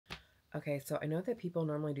Okay, so I know that people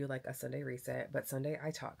normally do like a Sunday reset, but Sunday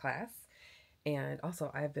I taught class. And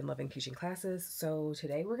also, I've been loving teaching classes. So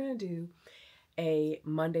today we're going to do a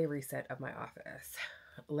Monday reset of my office.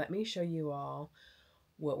 Let me show you all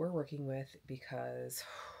what we're working with because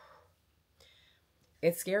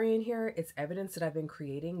it's scary in here. It's evidence that I've been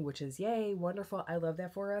creating, which is yay, wonderful. I love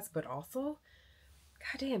that for us. But also,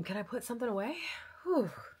 goddamn, can I put something away?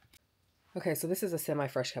 Whew. Okay, so this is a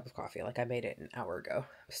semi-fresh cup of coffee. Like I made it an hour ago.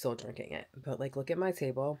 I'm still drinking it. But like, look at my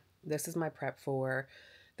table. This is my prep for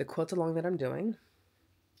the quilt along that I'm doing.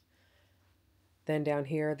 Then down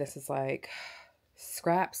here, this is like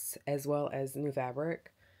scraps as well as new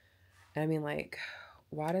fabric. And I mean, like,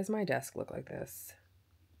 why does my desk look like this?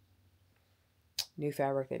 New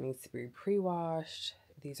fabric that needs to be pre-washed.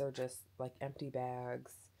 These are just like empty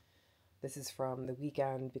bags. This is from the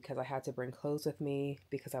weekend because I had to bring clothes with me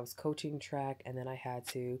because I was coaching track and then I had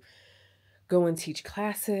to go and teach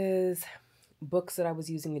classes. Books that I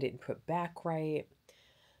was using I didn't put back right.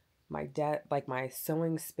 My my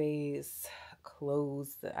sewing space,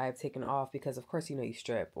 clothes that I've taken off because of course, you know, you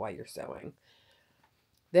strip while you're sewing.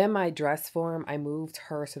 Then my dress form, I moved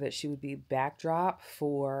her so that she would be backdrop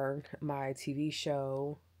for my TV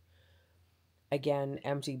show. Again,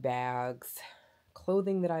 empty bags,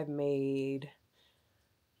 clothing that I've made,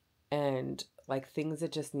 and like things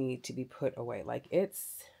that just need to be put away. Like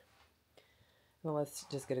it's, well, let's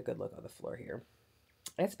just get a good look on the floor here.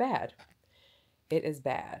 It's bad. It is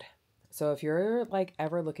bad. So if you're like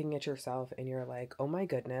ever looking at yourself and you're like, oh my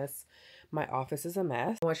goodness, my office is a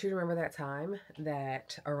mess. I want you to remember that time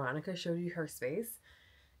that Aaronica showed you her space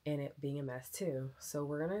and it being a mess too. So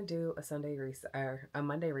we're going to do a Sunday reset or a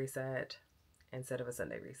Monday reset instead of a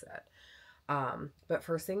Sunday reset. But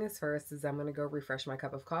first thing is first is I'm going to go refresh my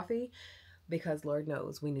cup of coffee because Lord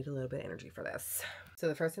knows we need a little bit of energy for this. So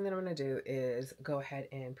the first thing that I'm going to do is go ahead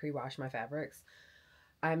and pre-wash my fabrics.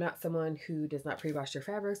 I'm not someone who does not pre-wash their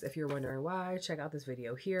fabrics. If you're wondering why, check out this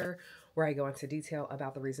video here where I go into detail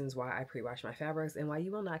about the reasons why I pre-wash my fabrics and why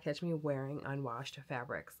you will not catch me wearing unwashed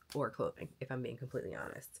fabrics or clothing, if I'm being completely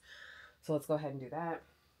honest. So let's go ahead and do that.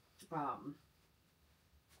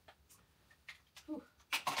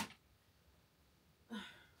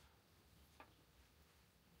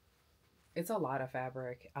 It's a lot of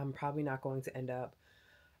fabric. I'm probably not going to end up,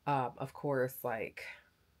 of course, like,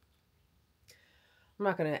 I'm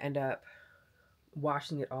not going to end up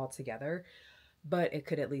washing it all together, but it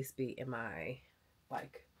could at least be in my,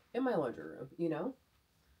 like, in my laundry room, you know?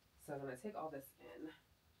 So I'm going to take all this in.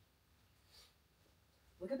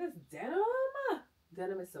 Look at this denim.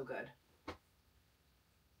 Denim is so good.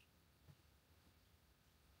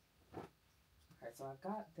 Okay, so I've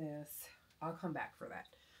got this. I'll come back for that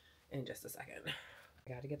in just a second.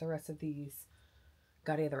 I got to get the rest of these.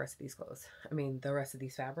 Gotta get the rest of these clothes. I mean, the rest of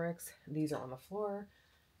these fabrics. These are on the floor.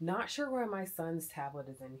 Not sure where my son's tablet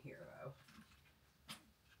is in here, though.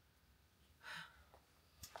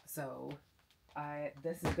 So,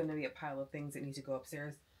 this is going to be a pile of things that need to go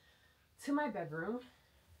upstairs to my bedroom.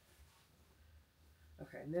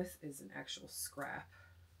 Okay, and this is an actual scrap.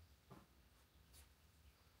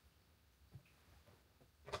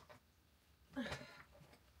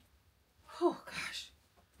 Oh, gosh.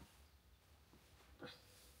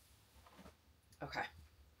 Okay,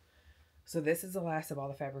 so this is the last of all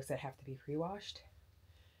the fabrics that have to be pre-washed.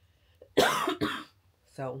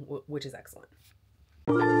 So, which is excellent.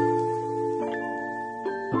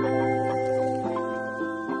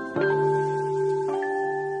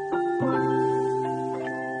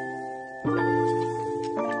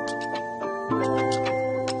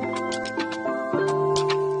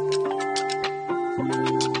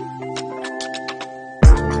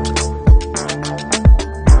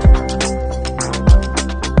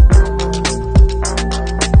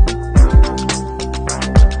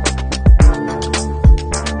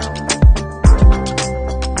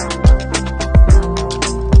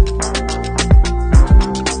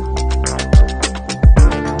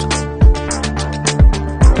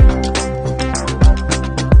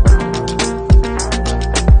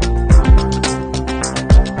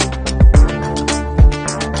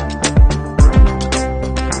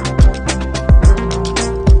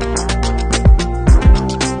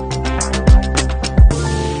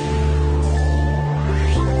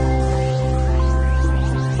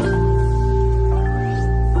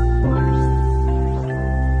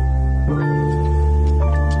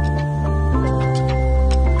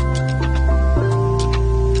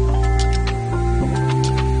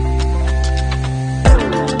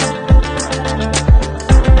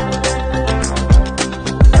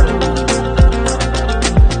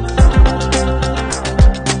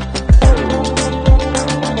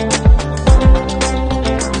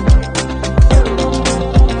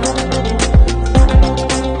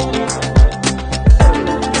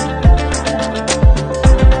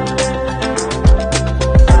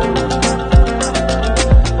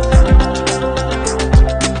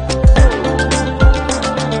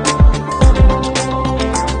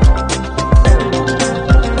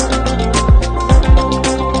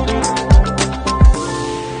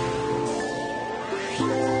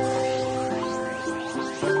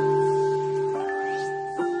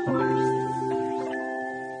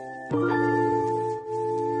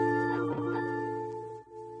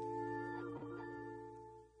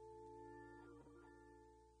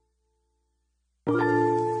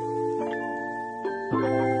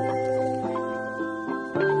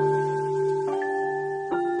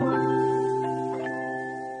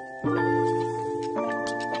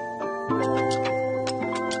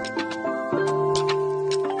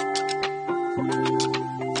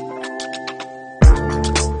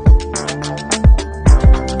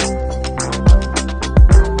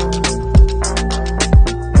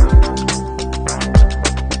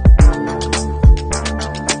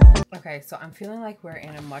 feeling like we're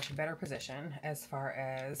in a much better position as far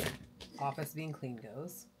as office being clean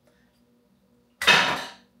goes.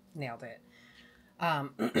 Nailed it.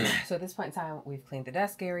 So at this point in time, we've cleaned the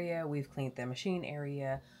desk area, we've cleaned the machine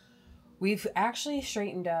area, we've actually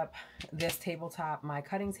straightened up this tabletop, my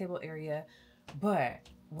cutting table area, but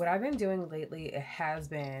what I've been doing lately, it has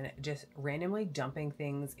been just randomly dumping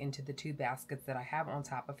things into the 2 baskets that I have on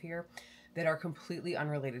top of here that are completely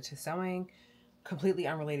unrelated to sewing, completely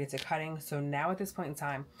unrelated to cutting. So now at this point in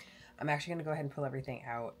time, I'm actually going to go ahead and pull everything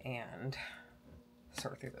out and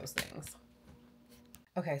sort through those things.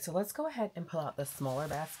 Okay, so let's go ahead and pull out the smaller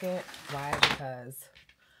basket. Why? Because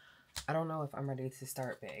I don't know if I'm ready to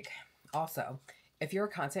start big. Also, if you're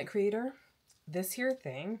a content creator, this here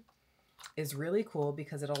thing is really cool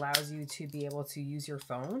because it allows you to be able to use your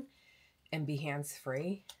phone and be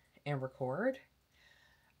hands-free and record.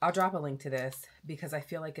 I'll drop a link to this because I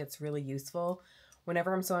feel like it's really useful.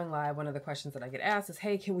 Whenever I'm sewing live, one of the questions that I get asked is,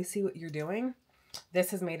 hey, can we see what you're doing? This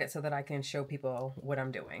has made it so that I can show people what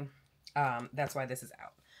I'm doing. That's why this is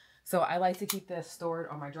out. So I like to keep this stored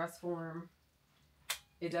on my dress form.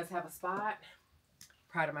 It does have a spot.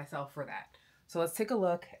 Proud of myself for that. So let's take a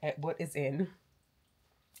look at what is in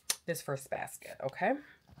this first basket, okay?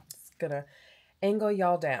 Just gonna angle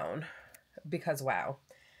y'all down because wow.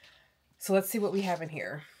 So let's see what we have in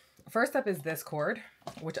here. First up is this cord,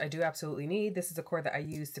 which I do absolutely need. This is a cord that I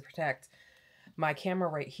use to protect my camera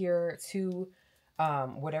right here to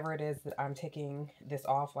whatever it is that I'm taking this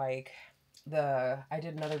off. Like I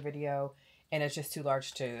did another video and it's just too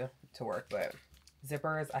large to work, but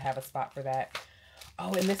zippers, I have a spot for that.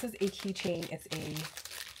 Oh, and this is a keychain. It's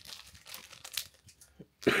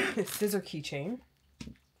a scissor keychain.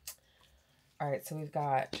 All right, so we've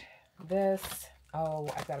got this. Oh,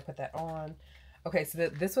 I've got to put that on. Okay, so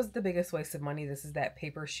this was the biggest waste of money. This is that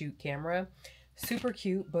paper shoot camera. Super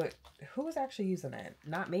cute, but who is actually using it?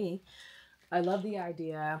 Not me. I love the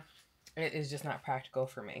idea. It is just not practical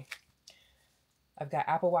for me. I've got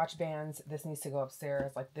Apple Watch bands. This needs to go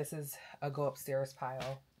upstairs. Like, this is a go upstairs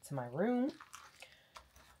pile to my room.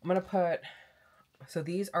 I'm going to put, so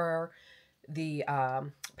these are the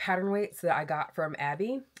pattern weights that I got from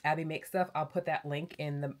Abby. Abby Makes Stuff. I'll put that link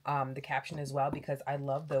in the caption as well because I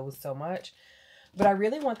love those so much. But I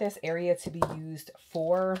really want this area to be used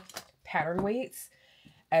for pattern weights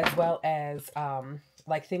as well as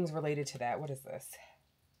like things related to that. What is this?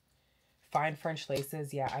 Fine French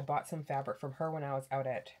laces. Yeah, I bought some fabric from her when I was out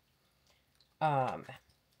at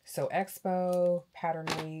So Expo, pattern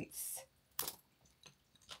weights.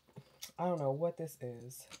 I don't know what this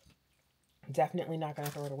is. Definitely not going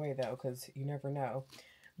to throw it away though, because you never know.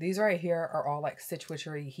 These right here are all like Stitch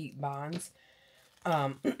Witchery heat bonds.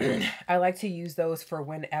 I like to use those for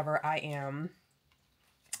whenever I am,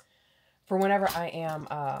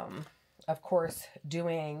 of course,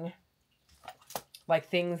 doing like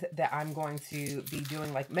things that I'm going to be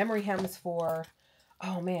doing like memory hems for.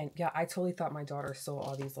 Oh man, yeah, I totally thought my daughter stole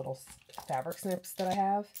all these little fabric snips that I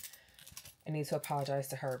have. I need to apologize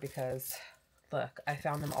to her because look, I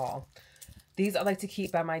found them all. These I like to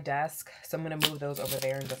keep by my desk, so I'm going to move those over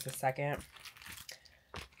there in just a second.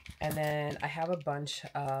 And then I have a bunch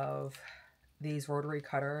of these rotary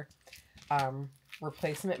cutter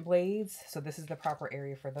replacement blades. So this is the proper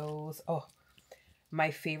area for those. Oh,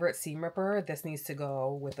 my favorite seam ripper. This needs to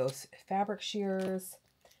go with those fabric shears.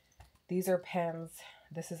 These are pens.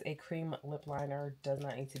 This is a cream lip liner. Does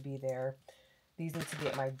not need to be there. These need to be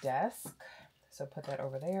at my desk. So put that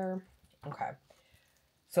over there. Okay.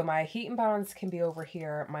 So my heat and bonds can be over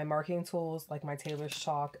here. My marking tools, like my tailor's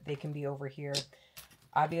chalk, they can be over here.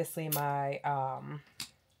 Obviously, my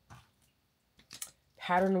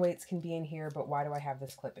pattern weights can be in here, but why do I have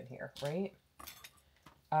this clip in here, right?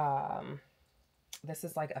 This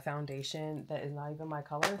is like a foundation that is not even my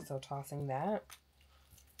color, so tossing that.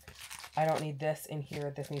 I don't need this in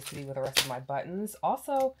here. This needs to be with the rest of my buttons.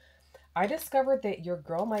 Also, I discovered that your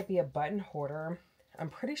girl might be a button hoarder. I'm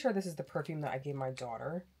pretty sure this is the perfume that I gave my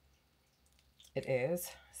daughter. It is.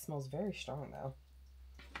 It smells very strong, though.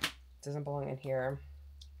 Doesn't belong in here.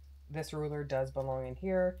 This ruler does belong in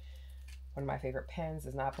here. One of my favorite pens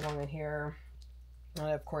does not belong in here. And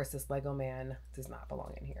of course, this Lego man does not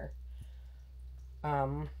belong in here.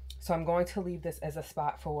 So I'm going to leave this as a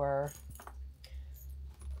spot for,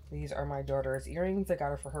 these are my daughter's earrings. I got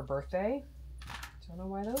her for her birthday. Don't know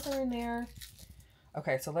why those are in there.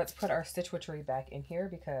 Okay, so let's put our Stitch Witchery back in here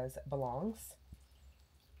because it belongs.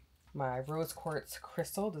 My rose quartz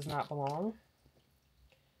crystal does not belong.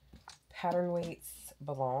 Pattern weights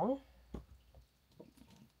belong.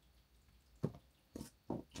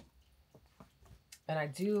 And I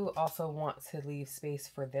do also want to leave space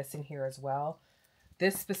for this in here as well.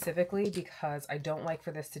 This specifically because I don't like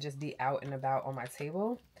for this to just be out and about on my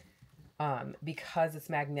table. Because it's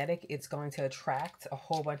magnetic, it's going to attract a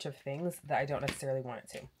whole bunch of things that I don't necessarily want it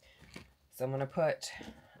to. So I'm going to put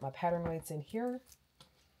my pattern weights in here.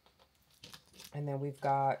 And then we've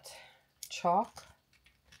got chalk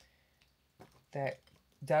that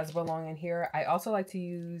does belong in here. I also like to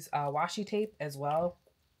use washi tape as well.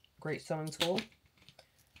 Great sewing tool.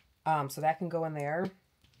 So that can go in there.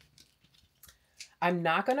 I'm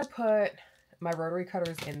not going to put my rotary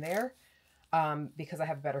cutters in there because I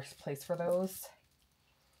have a better place for those.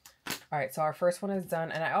 All right, so our first one is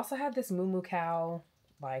done. And I also have this Moo Moo Cow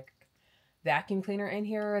like vacuum cleaner in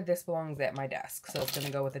here. This belongs at my desk, so it's going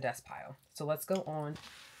to go with the desk pile. So let's go on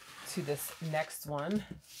to this next one.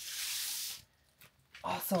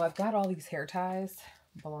 Also, I've got all these hair ties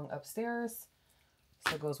belong upstairs,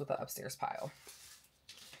 so it goes with the upstairs pile.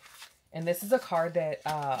 And this is a card that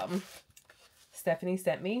Stephanie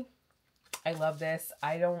sent me. I love this.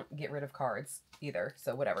 I don't get rid of cards either,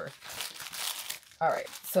 so whatever. All right,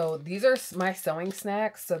 so these are my sewing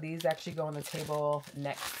snacks. So these actually go on the table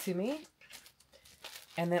next to me.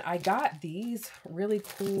 And then I got these really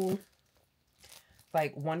cool,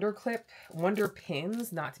 like Wonder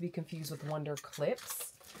pins, not to be confused with Wonder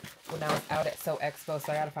clips. When I was out at Sew Expo,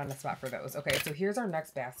 so I gotta find a spot for those. Okay, so here's our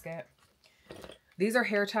next basket. These are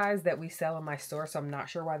hair ties that we sell in my store, so I'm not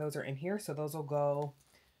sure why those are in here. So those will go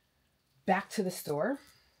back to the store.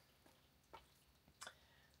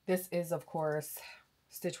 This is, of course,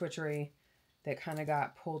 Stitch Witchery that kind of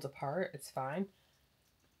got pulled apart. It's fine.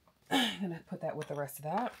 I'm going to put that with the rest of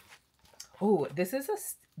that. Oh, this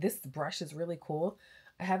brush is really cool.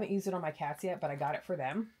 I haven't used it on my cats yet, but I got it for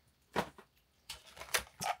them.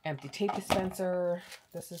 Empty tape dispenser.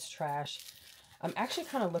 This is trash. I'm actually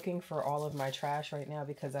kind of looking for all of my trash right now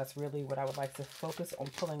because that's really what I would like to focus on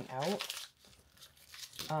pulling out.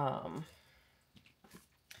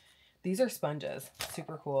 These are sponges.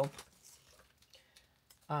 Super cool.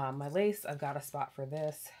 My lace, I've got a spot for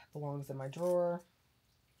this. Belongs in my drawer.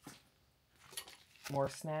 More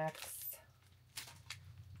snacks.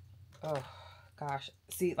 Oh, gosh.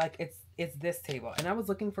 See, like, it's this table. And I was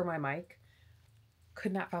looking for my mic.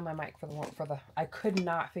 Could not find my mic I could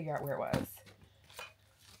not figure out where it was.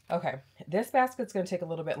 Okay, this basket's going to take a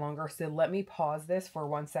little bit longer, so let me pause this for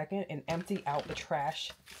 1 second and empty out the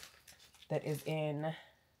trash that is in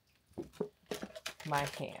my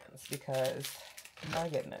hands because, my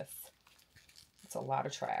goodness, it's a lot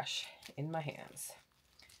of trash in my hands.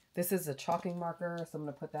 This is a chalking marker, so I'm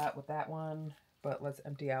going to put that with that one, but let's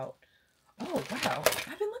empty out. Oh, wow,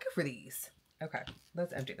 I've been looking for these. Okay,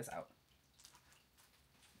 let's empty this out.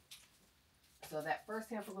 So that first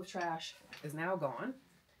handful of trash is now gone.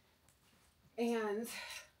 And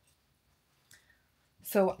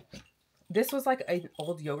so this was like an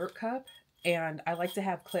old yogurt cup, and I like to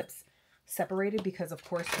have clips separated because of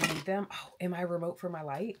course you need them. Oh, and my remote for my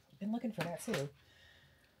light. I've been looking for that too.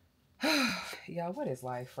 Yeah, what is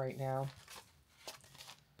life right now?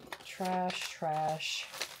 Trash, trash.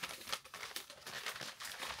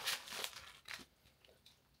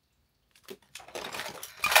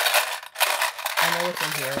 I know it's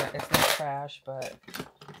in here. It's not trash, but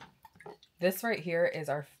this right here is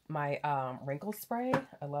my wrinkle spray.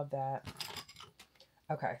 I love that.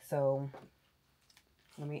 Okay, so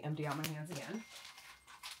let me empty out my hands again.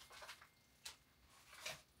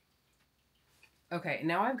 Okay,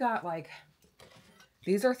 now I've got like,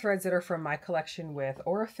 these are threads that are from my collection with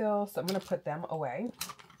Aurifil, so I'm going to put them away.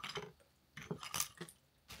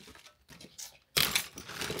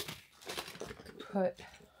 Put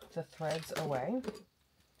the threads away.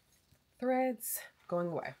 Threads going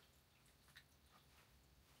away.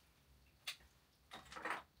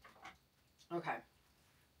 Okay.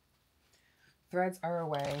 Threads are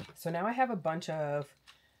away. So now I have a bunch of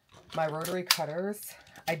my rotary cutters.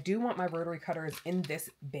 I do want my rotary cutters in this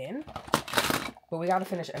bin, but we got to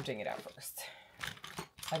finish emptying it out first.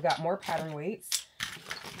 I've got more pattern weights.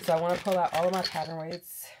 So I want to pull out all of my pattern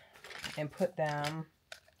weights and put them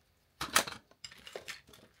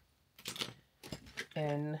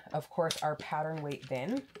in, of course, our pattern weight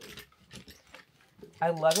bin. I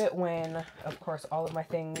love it when, of course, all of my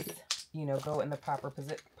things, you know, go in the proper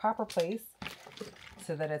place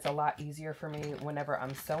so that it's a lot easier for me whenever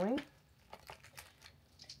I'm sewing.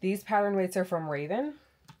 These pattern weights are from Raven.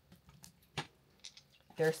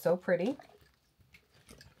 They're so pretty.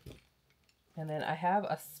 And then I have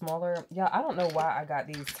a smaller, yeah, I don't know why I got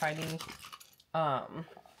these tiny,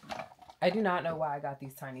 I do not know why I got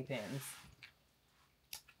these tiny pins.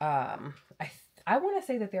 I want to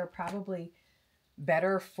say that they're probably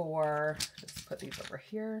better for, just put these over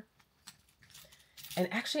here. And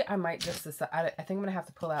actually I might just decide, I think I'm gonna have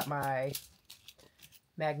to pull out my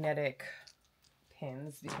magnetic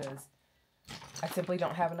pins because I simply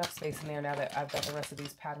don't have enough space in there now that I've got the rest of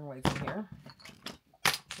these pattern weights in here.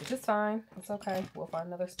 Which is fine. It's okay. We'll find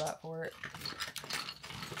another spot for it.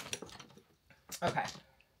 Okay.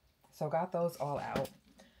 So got those all out.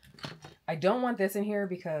 I don't want this in here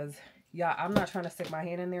because, yeah, I'm not trying to stick my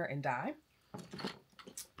hand in there and die.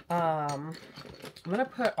 I'm going to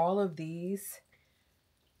put all of these.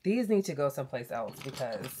 These need to go someplace else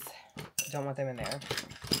because I don't want them in there.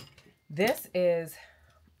 This is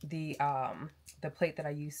the plate that I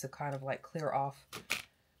use to kind of like clear off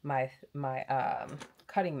my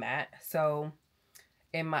cutting mat. So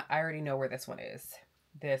I already know where this one is,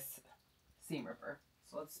 this seam ripper.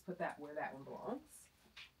 So let's put that where that one belongs.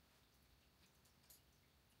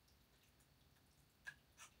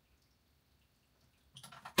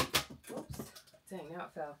 Oops, dang, now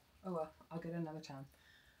it fell. Oh well, I'll get it another time.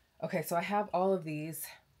 Okay, so I have all of these.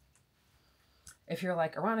 If you're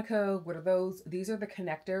like, Aaronica, what are those? These are the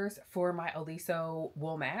connectors for my Oliso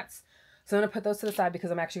wool mats. So I'm going to put those to the side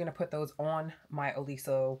because I'm actually going to put those on my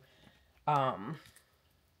Oliso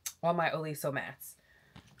mats.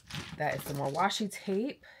 That is some more washi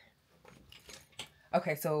tape.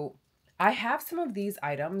 Okay, so I have some of these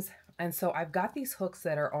items, and so I've got these hooks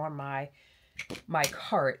that are on my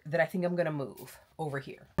cart that I think I'm going to move over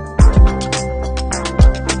here.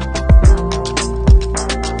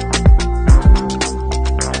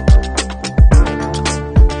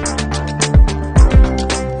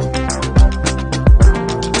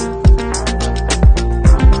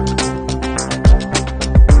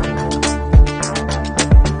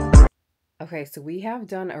 Okay, so we have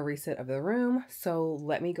done a reset of the room, so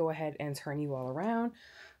let me go ahead and turn you all around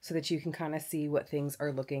so that you can kind of see what things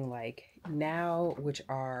are looking like now, which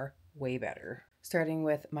are way better. Starting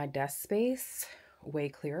with my desk space, way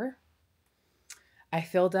clearer. I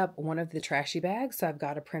filled up one of the trashy bags, so I've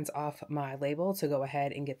got to print off my label to go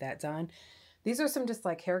ahead and get that done. These are some just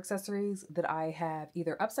like hair accessories that I have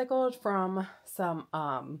either upcycled from some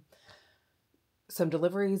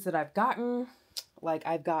deliveries that I've gotten. Like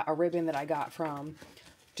I've got a ribbon that I got from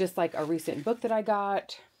just like a recent book that I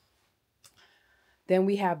got. Then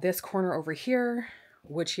we have this corner over here,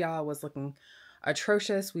 which y'all was looking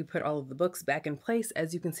atrocious. We put all of the books back in place.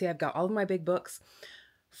 As you can see, I've got all of my big books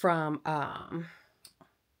from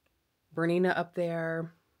Bernina up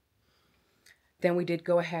there. Then we did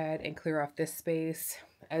go ahead and clear off this space.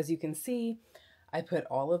 As you can see, I put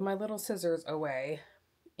all of my little scissors away.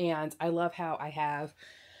 And I love how I have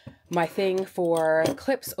my thing for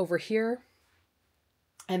clips over here.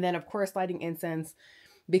 And then of course lighting incense,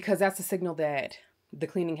 because that's a signal that the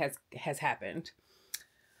cleaning has happened.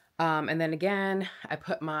 And then again, I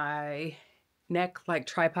put my neck like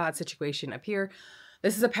tripod situation up here.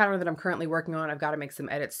 This is a pattern that I'm currently working on. I've got to make some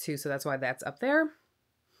edits too, so that's why that's up there.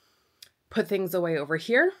 Put things away over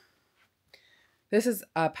here. This is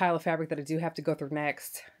a pile of fabric that I do have to go through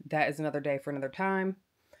next. That is another day for another time.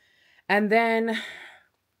 And then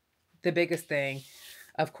the biggest thing,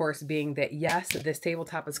 of course, being that yes, this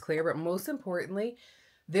tabletop is clear, but most importantly,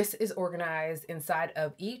 this is organized inside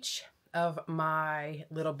of each of my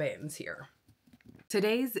little bins here.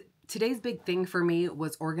 Today's big thing for me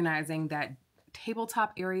was organizing that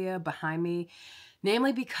tabletop area behind me,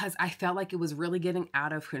 namely because I felt like it was really getting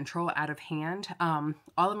out of control, out of hand. All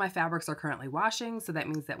of my fabrics are currently washing, so that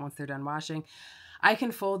means that once they're done washing, I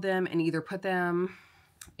can fold them and either put them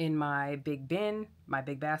in my big bin, my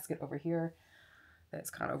big basket over here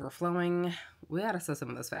that's kind of overflowing. We gotta sew some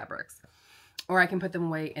of those fabrics. Or I can put them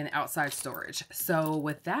away in outside storage. So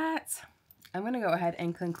with that, I'm gonna go ahead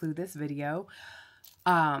and conclude this video.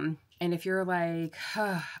 And if you're like,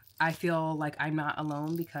 I feel like I'm not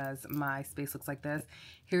alone because my space looks like this,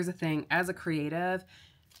 here's the thing. As a creative,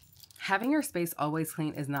 having your space always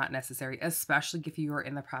clean is not necessary, especially if you are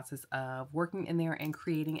in the process of working in there and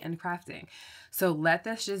creating and crafting. So let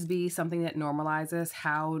this just be something that normalizes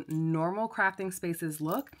how normal crafting spaces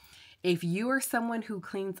look. If you are someone who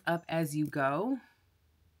cleans up as you go,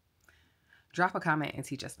 drop a comment and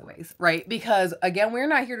teach us the ways, right? Because again, we're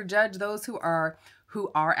not here to judge those who are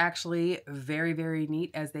actually very, very neat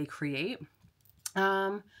as they create.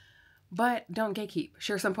 But don't gatekeep.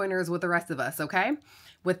 Share some pointers with the rest of us, okay?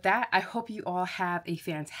 With that, I hope you all have a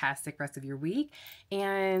fantastic rest of your week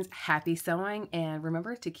and happy sewing. And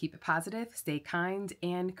remember to keep it positive, stay kind,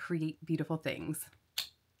 and create beautiful things.